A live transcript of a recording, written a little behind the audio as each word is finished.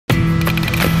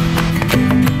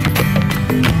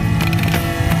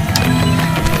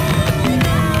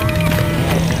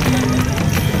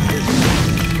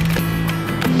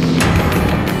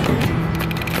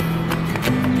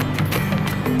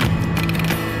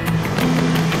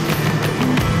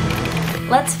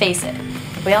Let's face it,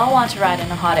 we all want to ride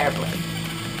in a hot air balloon.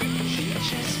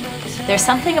 There's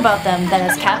something about them that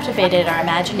has captivated our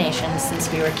imaginations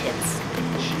since we were kids.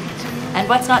 And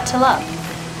what's not to love?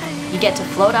 You get to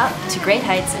float up to great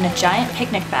heights in a giant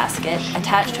picnic basket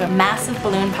attached to a massive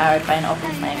balloon powered by an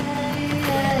open flame.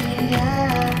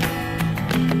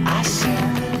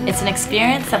 It's an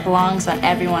experience that belongs on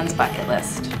everyone's bucket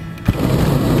list.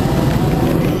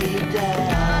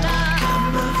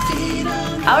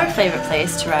 Our favorite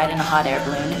place to ride in a hot air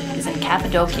balloon is in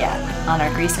Cappadocia on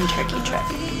our Greece and Turkey trip.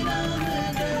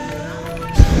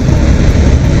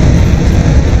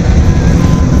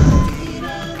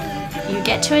 You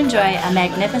get to enjoy a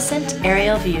magnificent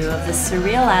aerial view of the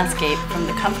surreal landscape from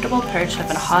the comfortable perch of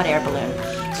a hot air balloon.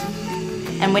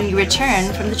 And when you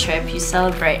return from the trip, you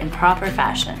celebrate in proper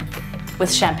fashion,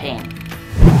 with champagne.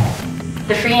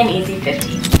 The free and easy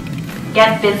 50.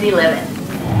 Get busy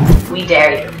living. We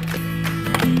dare you.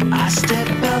 I step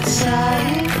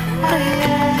outside.